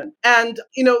manipulation. And,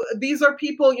 these are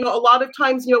people, a lot of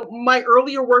times, my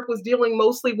earlier work was dealing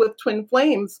mostly with twin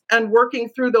flames and working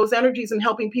through those energies and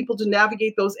helping people to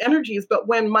navigate those energies. But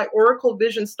when my oracle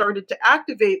vision started to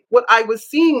activate, what I was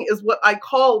seeing is what I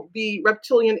call the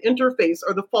reptilian interface,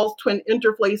 or the false twin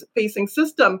interfacing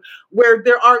system, where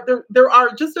there are,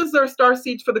 just as there are star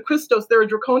seeds for the Christos, there are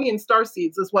draconian star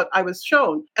seeds, is what I was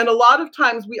shown. And a lot of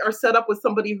times we are set up with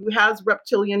somebody who has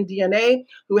reptilian DNA,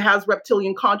 who has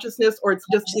reptilian consciousness, or it's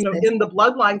just, in the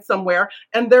bloodline somewhere,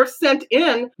 and they're sent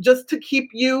in just to keep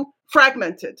you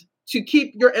fragmented, to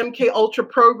keep your MK Ultra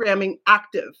programming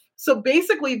active. So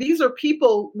basically, these are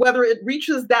people, whether it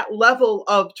reaches that level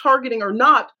of targeting or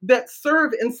not, that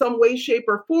serve in some way, shape,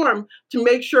 or form to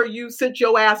make sure you sit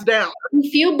your ass down.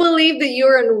 If you believe that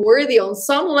you're unworthy on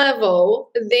some level,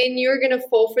 then you're going to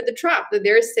fall for the trap that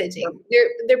they're setting.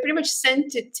 They're pretty much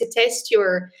sent to test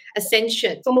your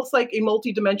ascension. It's almost like a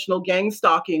multidimensional gang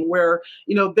stalking, where,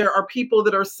 there are people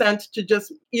that are sent to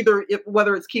just either,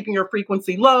 whether it's keeping your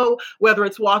frequency low, whether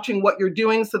it's watching what you're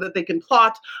doing so that they can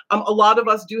plot. A lot of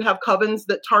us do have covens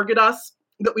that target us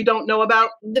that we don't know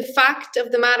about. The fact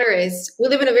of the matter is, we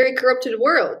live in a very corrupted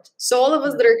world. So all of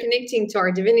us that are connecting to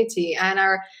our divinity and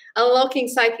are unlocking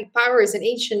psychic powers and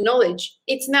ancient knowledge,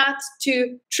 it's not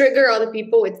to trigger other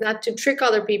people, it's not to trick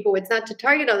other people, it's not to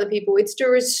target other people, it's to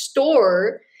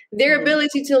restore their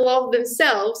ability to love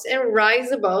themselves and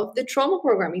rise above the trauma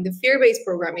programming, the fear-based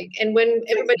programming. And when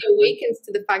everybody awakens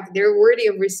to the fact that they're worthy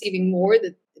of receiving more,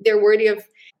 that they're worthy of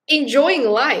enjoying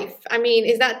life. I mean,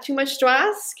 is that too much to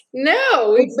ask?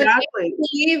 No. Exactly. But I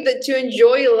believe that to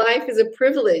enjoy life is a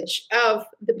privilege of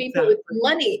the people with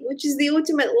money, which is the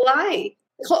ultimate lie.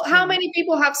 How many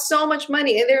people have so much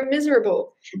money and they're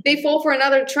miserable? They fall for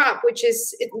another trap, which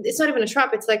is, it's not even a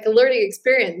trap. It's like a learning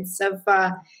experience of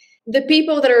the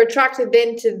people that are attracted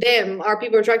then to them are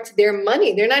people attracted to their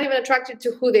money. They're not even attracted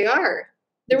to who they are.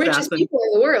 The richest people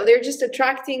in the world, they're just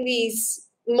attracting these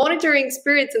monitoring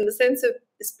spirits in the sense of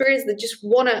spirits that just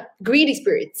want to, greedy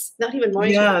spirits, not even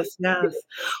monitoring. Yes.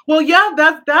 Well, yeah,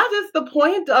 that is the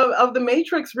point of the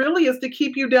Matrix, really, is to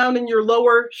keep you down in your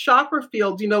lower chakra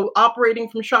field, operating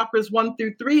from chakras 1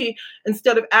 through 3,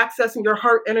 instead of accessing your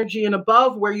heart energy and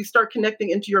above, where you start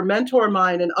connecting into your mentor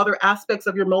mind and other aspects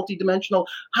of your multidimensional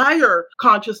higher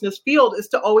consciousness field, is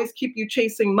to always keep you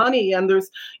chasing money. And there's,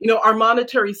 our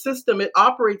monetary system, it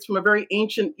operates from a very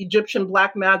ancient Egyptian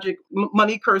black magic.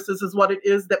 Money curses is what it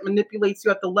is, that manipulates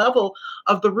you at the level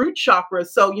of the root chakra.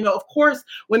 So, of course,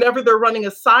 whenever they're running a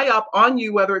psyop on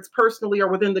you, whether it's personally or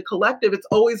within the collective, it's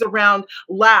always around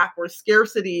lack or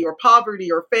scarcity or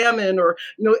poverty or famine or,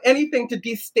 anything to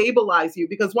destabilize you.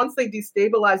 Because once they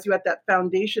destabilize you at that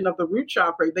foundation of the root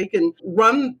chakra, they can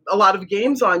run a lot of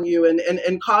games on you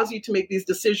and cause you to make these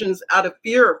decisions out of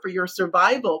fear for your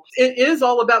survival. It is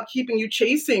all about keeping you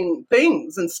chasing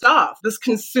things and stuff. This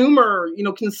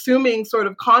consuming sort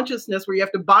of consciousness where you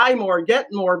have to buy more, get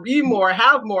more, be more,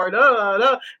 have more,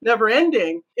 never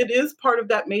ending. It is part of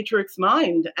that matrix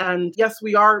mind. And yes,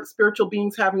 we are spiritual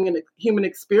beings having a human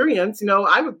experience.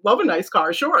 I would love a nice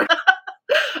car, sure.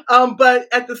 But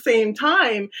at the same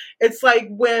time, it's like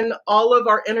when all of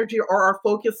our energy or our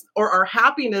focus or our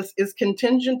happiness is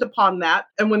contingent upon that.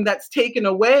 And when that's taken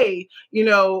away,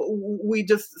 we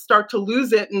just start to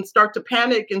lose it and start to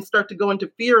panic and start to go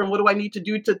into fear. And what do I need to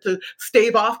do to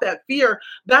stave off that fear?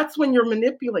 That's when you're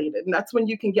manipulated. And that's when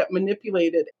you can get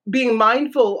manipulated. Being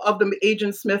mindful of the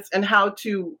Agent Smiths and how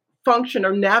to function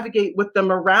or navigate with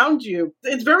them around you.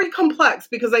 It's very complex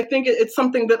because I think it's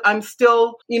something that I'm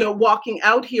still, walking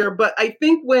out here. But I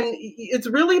think when it's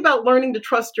really about learning to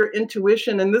trust your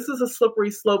intuition, and this is a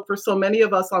slippery slope for so many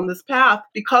of us on this path,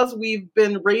 because we've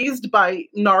been raised by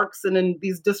narcs and in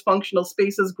these dysfunctional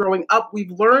spaces growing up,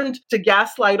 we've learned to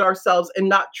gaslight ourselves and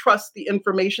not trust the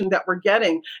information that we're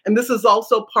getting. And this is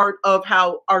also part of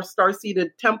how our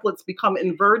star-seeded templates become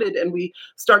inverted and we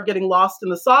start getting lost in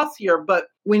the sauce here. But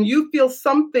when you feel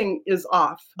something is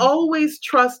off, always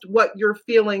trust what you're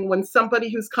feeling when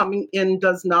somebody who's coming in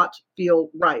does not feel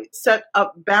right. Set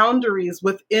up boundaries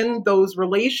within those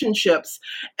relationships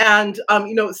and,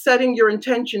 setting your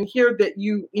intention here that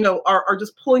you are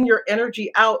just pulling your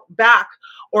energy out back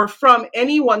or from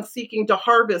anyone seeking to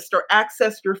harvest or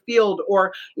access your field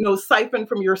or, siphon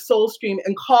from your soul stream,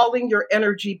 and calling your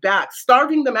energy back,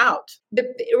 starving them out. The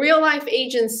real life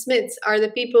agent Smiths are the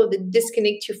people that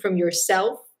disconnect you from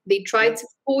yourself. They try to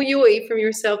pull you away from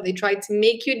yourself. They try to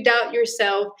make you doubt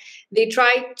yourself. They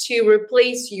try to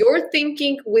replace your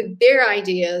thinking with their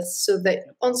ideas so that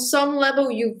on some level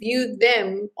you view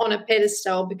them on a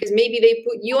pedestal, because maybe they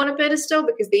put you on a pedestal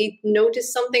because they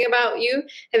notice something about you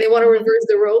and they want to reverse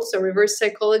the roles, so reverse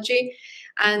psychology.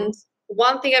 And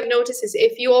one thing I've noticed is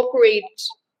if you operate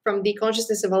from the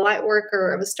consciousness of a light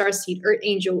worker, of a starseed, earth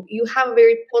angel, you have a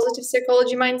very positive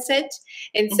psychology mindset.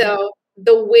 And so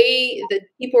the way that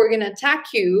people are going to attack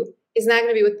you is not going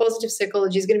to be with positive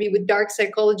psychology, it's going to be with dark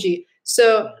psychology.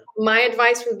 So my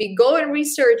advice would be go and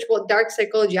research what dark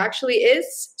psychology actually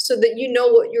is so that you know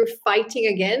what you're fighting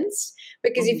against.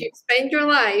 Because if you spend your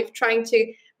life trying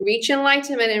to reach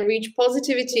enlightenment and reach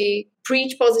positivity,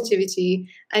 preach positivity,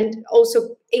 and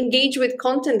also engage with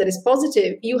content that is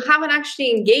positive, you haven't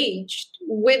actually engaged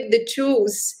with the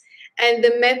tools and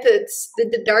the methods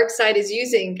that the dark side is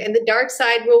using. And the dark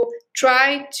side will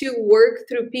try to work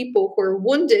through people who are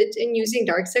wounded and using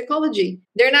dark psychology.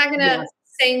 They're not going to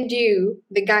send you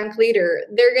the gang leader.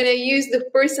 They're going to use the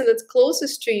person that's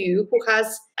closest to you who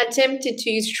has attempted to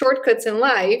use shortcuts in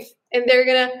life, and they're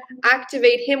going to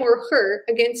activate him or her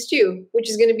against you, which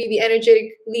is going to be the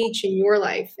energetic leech in your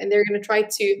life. And they're going to try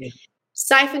to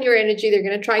siphon your energy. They're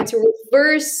going to try to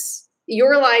reverse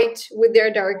your light with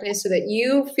their darkness so that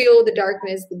you feel the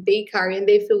darkness that they carry and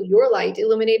they feel your light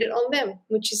illuminated on them,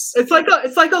 which is it's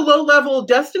like a low level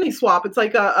destiny swap. It's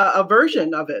like a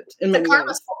version of it in many karma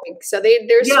ways. swapping. So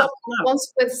there's some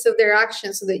consequences of their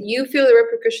actions so that you feel the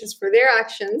repercussions for their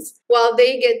actions while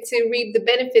they get to reap the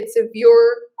benefits of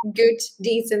your good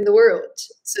deeds in the world,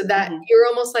 so that you're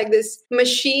almost like this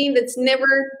machine that's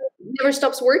never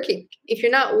stops working. If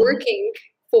you're not working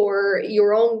for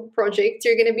your own project,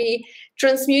 you're going to be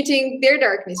transmuting their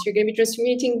darkness. You're going to be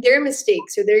transmuting their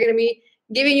mistakes. So they're going to be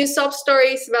giving you sob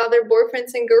stories about their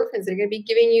boyfriends and girlfriends. They're going to be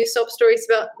giving you sob stories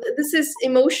about, this is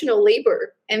emotional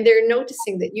labor. And they're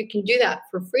noticing that you can do that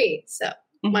for free. So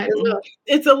might as well.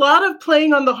 It's a lot of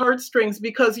playing on the heartstrings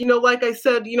because, like I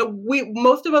said,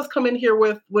 most of us come in here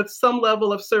with some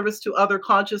level of service to other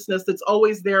consciousness that's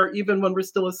always there, even when we're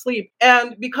still asleep.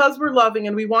 And because we're loving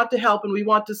and we want to help and we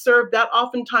want to serve, that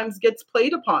oftentimes gets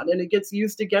played upon and it gets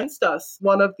used against us.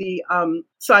 One of the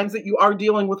signs that you are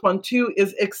dealing with one too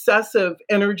is excessive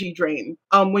energy drain.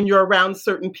 When you're around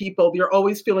certain people, you're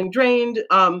always feeling drained.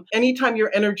 Anytime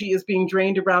your energy is being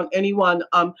drained around anyone,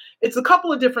 it's a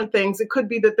couple of different things. It could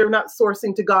be that they're not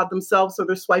sourcing to God themselves, so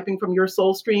they're swiping from your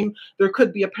soul stream. There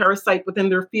could be a parasite within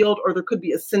their field, or there could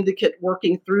be a syndicate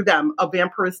working through them, a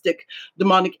vampiristic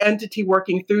demonic entity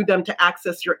working through them to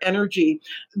access your energy.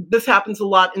 This happens a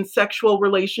lot in sexual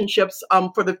relationships.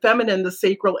 For the feminine, the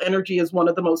sacral energy is one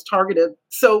of the most targeted.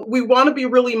 So we want to be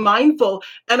really mindful.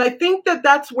 And I think that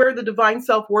that's where the divine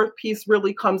self-worth piece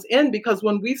really comes in, because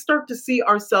when we start to see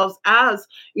ourselves as,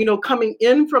 coming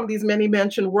in from these many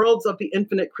mansion worlds of the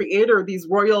infinite creator, these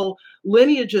royal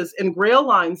lineages and grail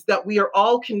lines that we are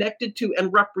all connected to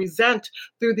and represent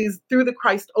through the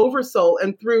Christ oversoul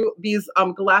and through these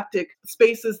galactic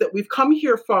spaces that we've come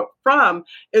here from,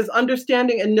 is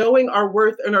understanding and knowing our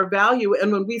worth and our value.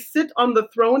 And when we sit on the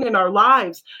throne in our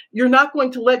lives, you're not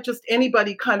going to let just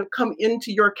anybody kind of come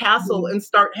into your castle and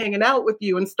start hanging out with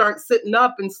you and start sitting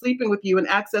up and sleeping with you and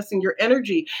accessing your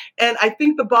energy. And I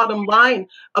think the bottom line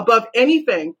above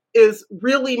anything is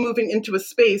really moving into a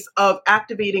space of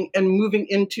activating and moving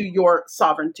into your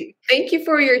sovereignty. Thank you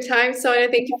for your time, Sonja.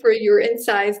 Thank you for your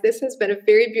insights. This has been a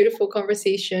very beautiful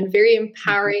conversation, very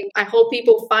empowering. I hope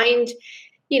people find,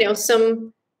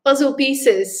 some puzzle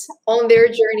pieces on their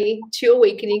journey to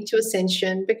awakening, to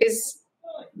ascension, because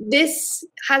this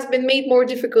has been made more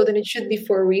difficult than it should be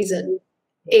for a reason.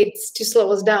 It's to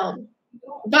slow us down.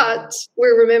 but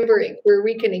we're remembering, we're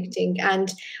reconnecting.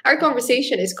 And our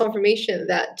conversation is confirmation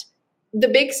that the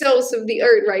big souls of the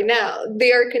earth right now,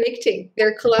 they are connecting,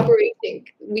 they're collaborating.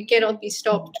 We cannot be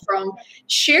stopped from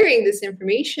sharing this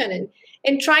information,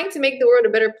 and trying to make the world a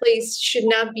better place should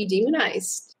not be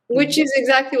demonized, which is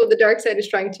exactly what the dark side is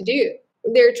trying to do.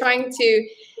 They're trying to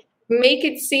make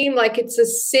it seem like it's a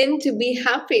sin to be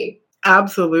happy.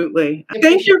 Absolutely.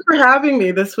 Thank you for having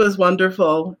me. This was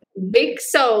wonderful. Big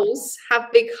souls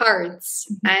have big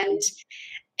hearts, and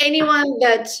anyone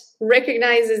that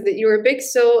recognizes that you're a big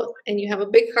soul and you have a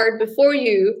big heart before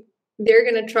you, they're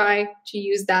going to try to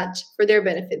use that for their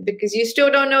benefit, because you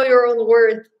still don't know your own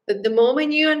worth. But the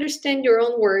moment you understand your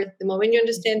own worth, the moment you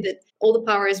understand that all the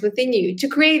power is within you to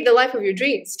create the life of your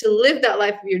dreams, to live that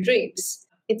life of your dreams,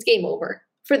 it's game over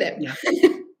for them. Yeah.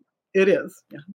 It is. Yeah.